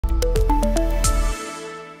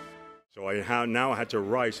now I had to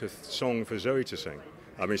write a song for Zoe to sing.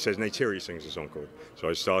 I mean, it says Neytiri sings a song called. So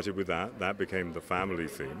I started with that. That became the family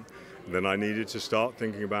theme. And then I needed to start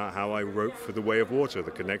thinking about how I wrote for The Way of Water,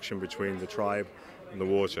 the connection between the tribe and the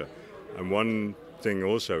water. And one thing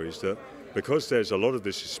also is that because there's a lot of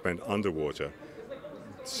this is spent underwater,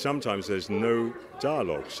 sometimes there's no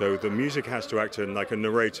dialogue. So the music has to act like a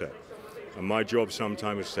narrator. And my job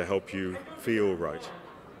sometimes is to help you feel right.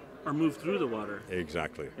 Or move through the water.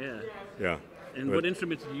 Exactly. Yeah. Yeah. And what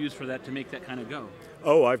instruments did you use for that to make that kind of go?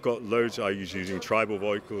 Oh, I've got loads. I was using tribal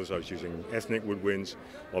vocals, I was using ethnic woodwinds.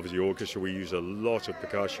 Obviously, orchestra, we use a lot of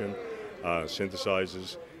percussion,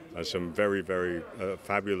 synthesizers, some very, very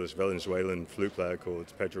fabulous Venezuelan flute player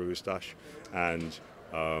called Pedro Eustache, and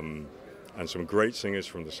some great singers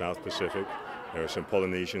from the South Pacific. There are some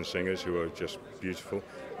Polynesian singers who are just beautiful.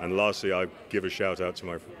 And lastly, I give a shout out to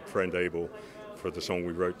my friend Abel for the song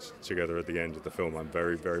we wrote together at the end of the film. I'm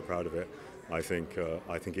very, very proud of it. I think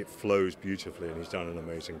it flows beautifully, and he's done an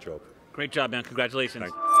amazing job. Great job, man.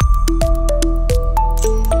 Congratulations. Thank you.